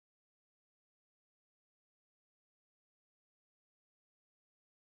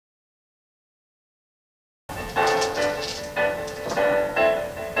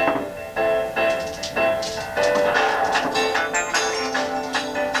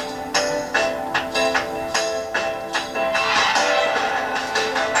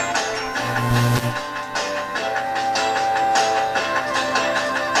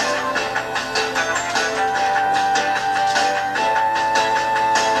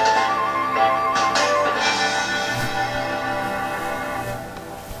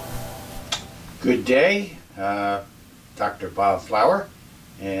Good day, Dr. Bob Flower,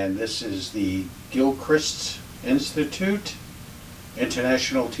 and this is the Gilchrist Institute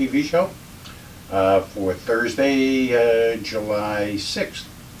International TV show for Thursday, July 6th,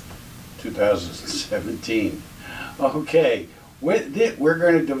 2017. Okay, we're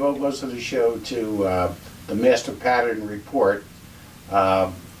going to devote most of the show to the Master Pattern Report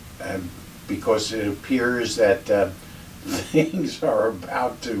because it appears that things are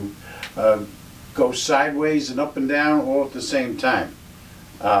about to go sideways and up and down all at the same time.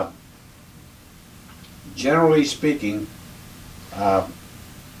 Generally speaking,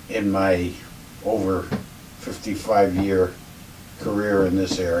 in my over 55-year career in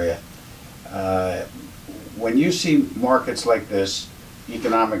this area, when you see markets like this,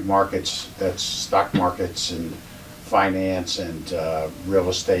 economic markets, that's stock markets and finance and real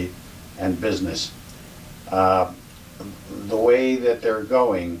estate and business, the way that they're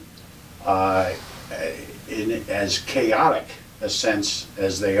going, in as chaotic a sense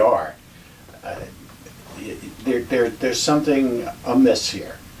as they are, there's something amiss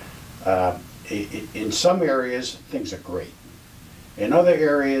here. In some areas, things are great. In other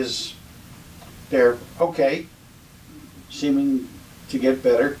areas, they're okay, seeming to get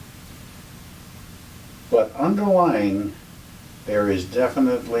better. But underlying, there is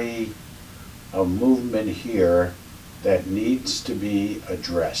definitely a movement here that needs to be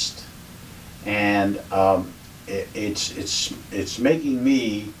addressed. And it's making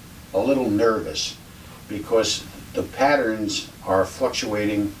me a little nervous because the patterns are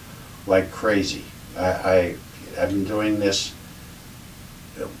fluctuating like crazy. I've been doing this,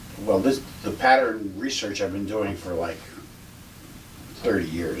 well, the pattern research I've been doing for like 30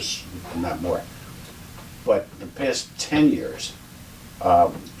 years, not more. But the past 10 years,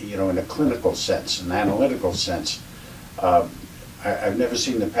 you know, in a clinical sense, an analytical sense, I've never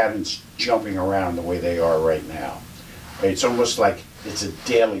seen the patterns jumping around the way they are right now. It's almost like it's a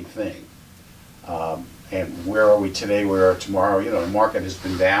daily thing. And where are we today, where are we tomorrow? You know, the market has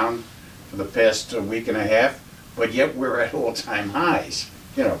been down for the past week and a half, but yet we're at all-time highs.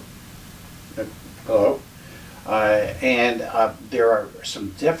 You know, hello? And there are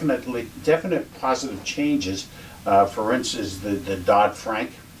some definite positive changes. For instance, the Dodd-Frank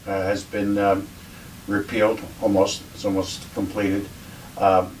has been repealed, it's almost completed,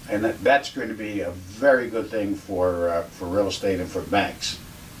 and that's going to be a very good thing for real estate and for banks.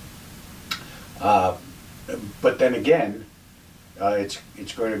 But then again, it's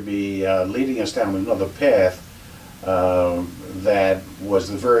going to be leading us down another path that was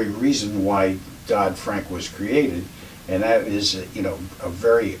the very reason why Dodd-Frank was created, and that is, you know, a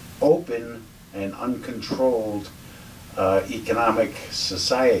very open and uncontrolled economic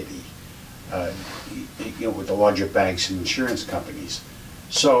society. You know, with the larger banks and insurance companies.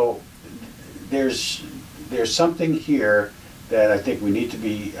 So there's something here that I think we need to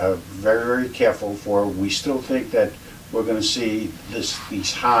be very, very careful for. We still think that we're going to see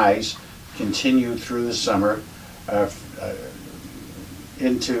these highs continue through the summer,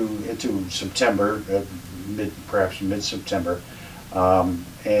 into September, perhaps mid-September,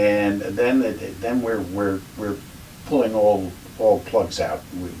 and then we're pulling all plugs out.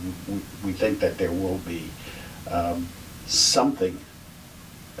 We think that there will be something,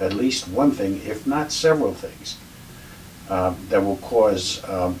 at least one thing, if not several things, that will cause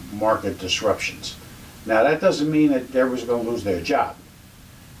market disruptions. Now, that doesn't mean that everyone's going to lose their job.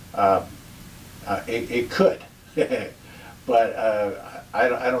 It could, but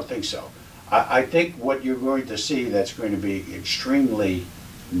I don't think so. I think what you're going to see that's going to be extremely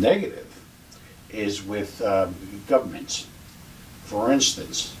negative is with governments. For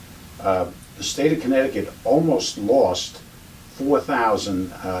instance, the state of Connecticut almost lost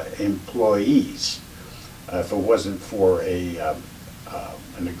 4,000 employees if it wasn't for an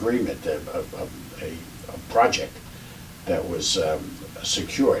agreement, a project that was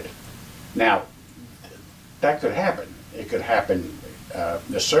secured. Now, that could happen. It could happen.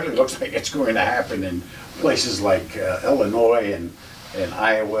 It certainly looks like it's going to happen in places like Illinois and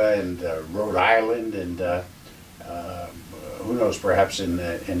Iowa and Rhode Island and who knows, perhaps in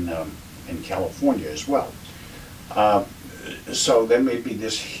California as well. So there may be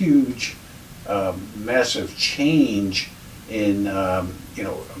this huge, massive change in you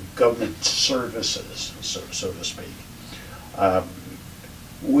know, government services, so to speak,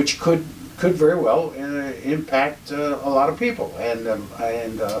 which could very well impact a lot of people and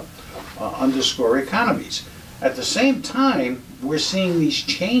underscore economies. At the same time, we're seeing these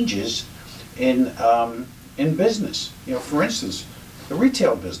changes in business. You know, for instance, the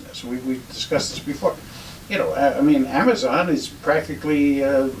retail business. We've discussed this before. You know, I mean, Amazon is practically,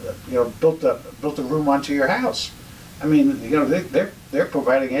 you know, built a room onto your house. I mean, you know, they're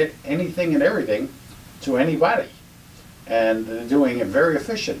providing anything and everything to anybody, and they're doing it very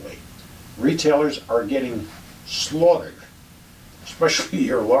efficiently. Retailers are getting slaughtered, especially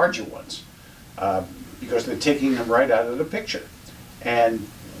your larger ones, because they're taking them right out of the picture. And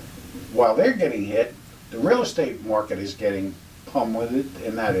while they're getting hit, the real estate market is getting pummeled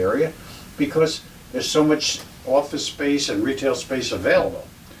in that area because there's so much office space and retail space available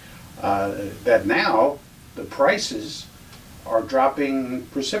that now the prices are dropping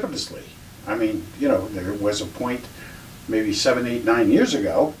precipitously. I mean, you know, there was a point maybe 7, 8, 9 years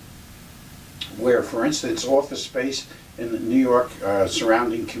ago where, for instance, office space in the New York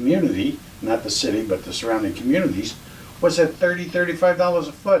surrounding community, not the city, but the surrounding communities, was at $30, $35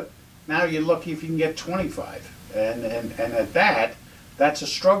 a foot. Now you're lucky if you can get 25. And at that, that's a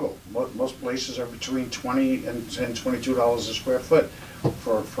struggle. Most places are between $20 and $22 a square foot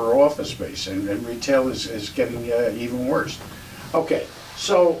for office space, and retail is getting even worse. Okay,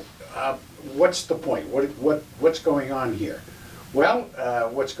 so what's the point? What's going on here? Well,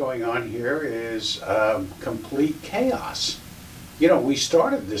 what's going on here is complete chaos. You know, we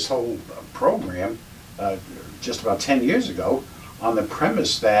started this whole program just about 10 years ago on the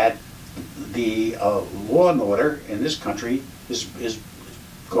premise that the law and order in this country is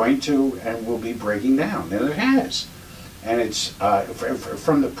going to and will be breaking down, and it has. And it's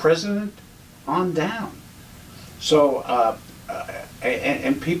from the president on down. So,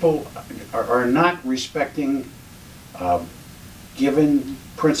 and people are not respecting given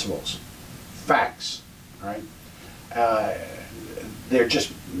principles, facts, right? They're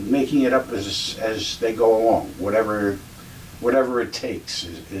just making it up as they go along. Whatever it takes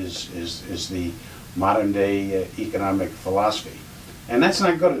is the modern day economic philosophy, and that's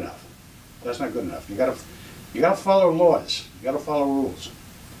not good enough. That's not good enough. You gotta follow laws. You gotta follow rules,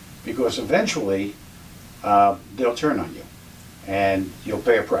 because eventually they'll turn on you, and you'll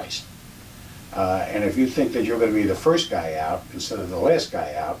pay a price. And if you think that you're going to be the first guy out instead of the last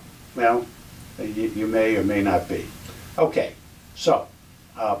guy out, well, you may or may not be. Okay, so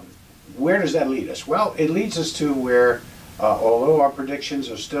where does that lead us? Well, it leads us to where, although our predictions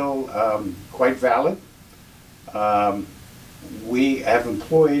are still quite valid, we have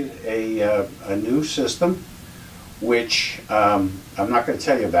employed a new system, which I'm not going to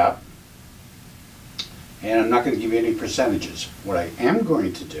tell you about, and I'm not going to give you any percentages. What I am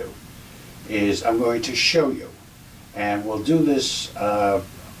going to do is I'm going to show you, and we'll do this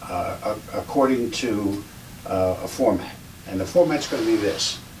according to a format. And the format's going to be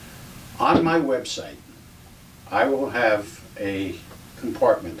this. On my website, I will have a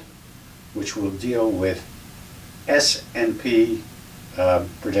compartment which will deal with S&P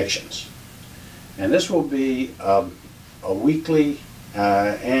predictions. And this will be a weekly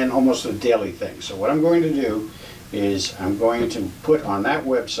and almost a daily thing. So what I'm going to do is I'm going to put on that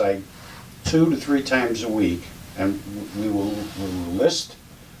website 2 to 3 times a week, and we'll list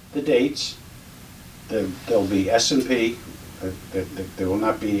the dates. There'll be S&P, there will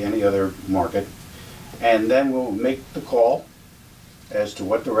not be any other market, and then we'll make the call as to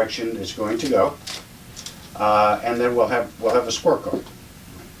what direction it's going to go, and then we'll have a scorecard.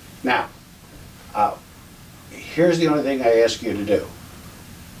 Now, here's the only thing I ask you to do.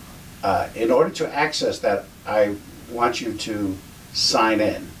 In order to access that, I want you to sign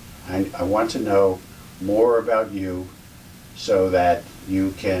in. I want to know more about you so that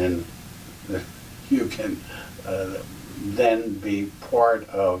you can then be part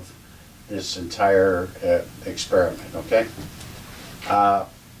of this entire experiment, okay?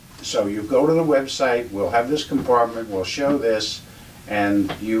 So you go to the website, we'll have this compartment, we'll show this,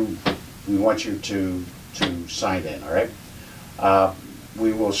 and we want you to sign in, all right?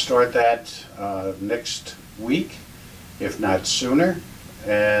 We will start that next week, if not sooner,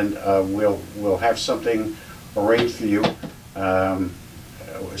 and we'll have something arranged for you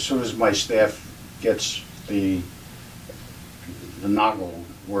as soon as my staff gets the nozzle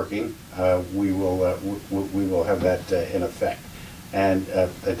working. We will have that in effect, and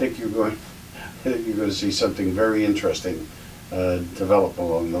I think you're going to see something very interesting develop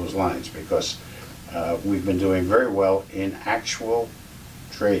along those lines, because we've been doing very well in actual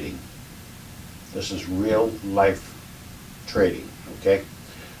trading. This is real life trading, okay?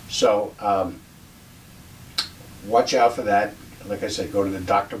 So watch out for that. Like I said, go to the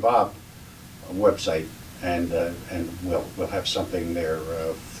Dr. Bob website, and we'll have something there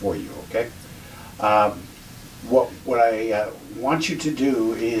for you, okay? What I want you to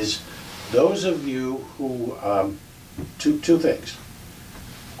do is, those of you who two things.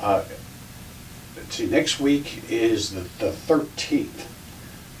 see, next week is the 13th.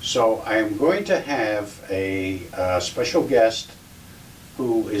 So I am going to have a special guest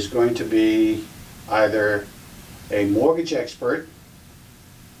who is going to be either a mortgage expert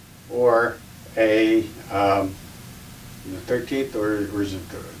or a the 13th, or is it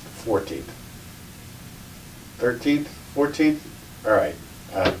the 14th? 13th, 14th? All right.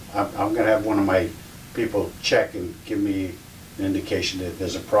 I'm going to have one of my people check and give me an indication that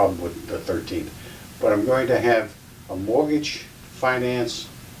there's a problem with the 13th. But I'm going to have a mortgage finance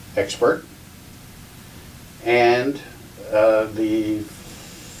expert, and the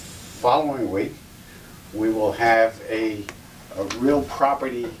following week we will have a real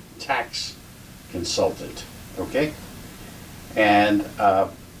property tax consultant, okay? And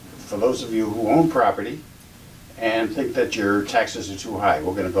for those of you who own property and think that your taxes are too high,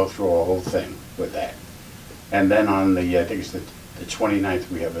 we're going to go through a whole thing with that. And then on the, I think it's the 29th,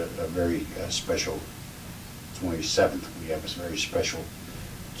 we have a very special, 27th, we have a very special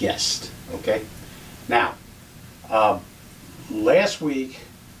guest, okay? Now, last week,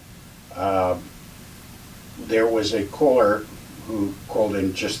 there was a caller who called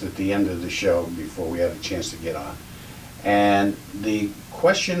in just at the end of the show before we had a chance to get on. And the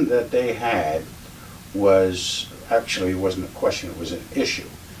question that they had was, actually it wasn't a question, it was an issue.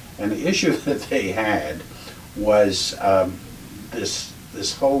 And the issue that they had was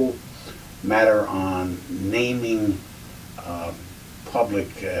this whole matter on naming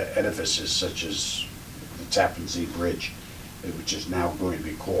public edifices such as the Tappan Zee Bridge, which is now going to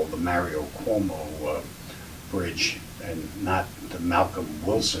be called the Mario Cuomo Bridge and not the Malcolm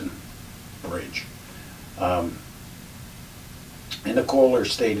Wilson Bridge. And the caller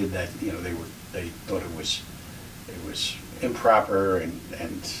stated that, you know, they thought it was improper and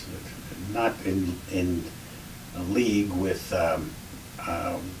not in a league with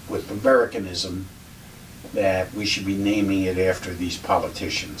Americanism, that we should be naming it after these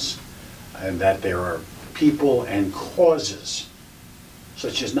politicians, and that there are people and causes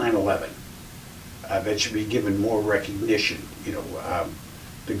such as 9/11 that should be given more recognition. You know,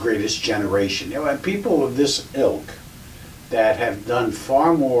 the Greatest Generation. You know, and people of this ilk that have done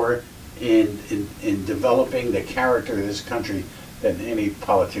far more in developing the character of this country than any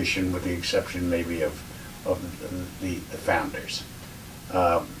politician, with the exception maybe of the founders.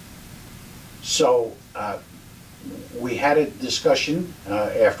 So we had a discussion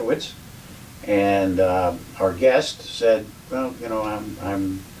afterwards, and our guest said, well, you know,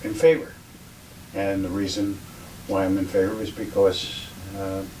 I'm in favor. And the reason why I'm in favor is because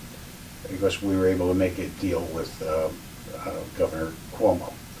we were able to make a deal with Governor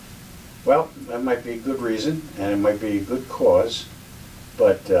Cuomo. Well, that might be a good reason, and it might be a good cause,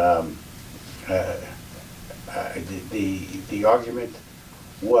 but the argument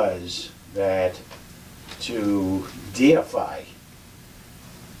was that to deify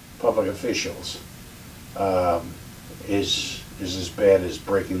public officials is as bad as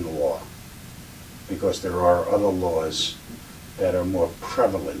breaking the law, because there are other laws that are more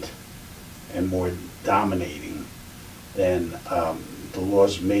prevalent and more dominating than the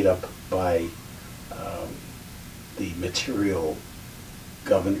laws made up by the material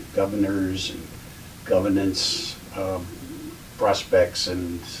governors and governance prospects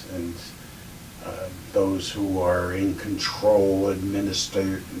and those who are in control,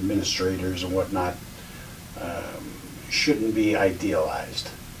 administrators and whatnot, shouldn't be idealized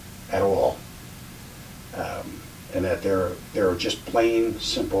at all. And that there are just plain,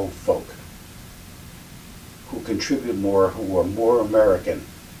 simple folk who contribute more, who are more American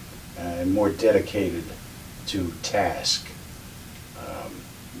and more dedicated to task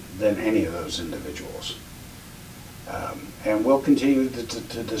than any of those individuals. And we'll continue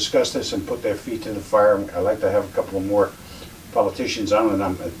to discuss this and put their feet to the fire. I'd like to have a couple of more politicians on,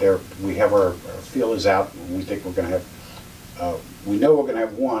 and we have our feelers out. We think we're going to have, we know we're going to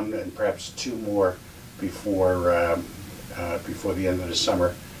have one and perhaps two more before the end of the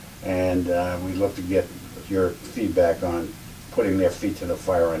summer, and we'd love to get your feedback on putting their feet to the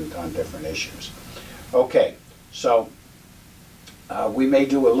fire on different issues. Okay, so we may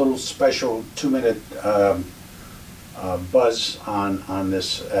do a little special 2-minute buzz on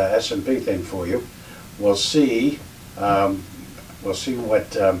this S&P thing for you. We'll see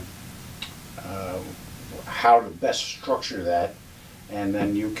what how to best structure that, and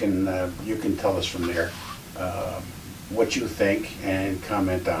then you can tell us from there what you think and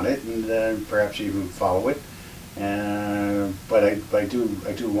comment on it, and perhaps even follow it. But I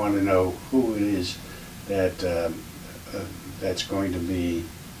do want to know who it is that that's going to be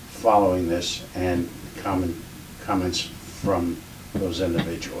following this, and comments from those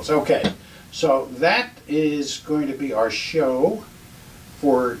individuals. Okay, So that is going to be our show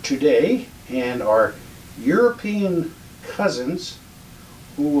for today, and our European cousins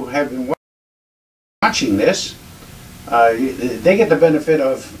who have been watching this, they get the benefit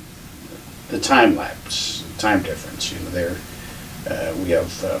of the time lapse, time difference. You know, we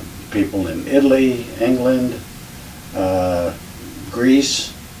have people in Italy, England,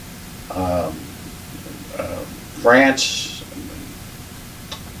 Greece, France,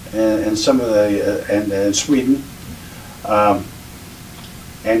 and some of the and Sweden,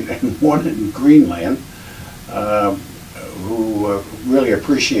 and one in Greenland, who really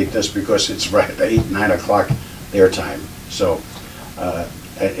appreciate this because it's right at 8, 9 o'clock their time. So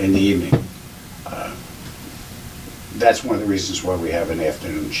in the evening. That's one of the reasons why we have an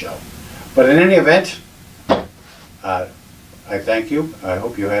afternoon show. But in any event, I thank you. I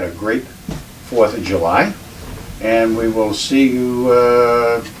hope you had a great 4th of July. And we will see you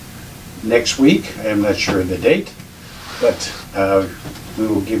next week. I'm not sure of the date, but we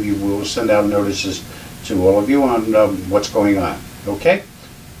will send out notices to all of you on what's going on. Okay?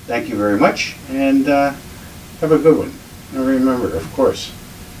 Thank you very much, and have a good one. And remember, of course,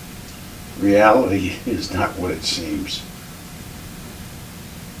 reality is not what it seems.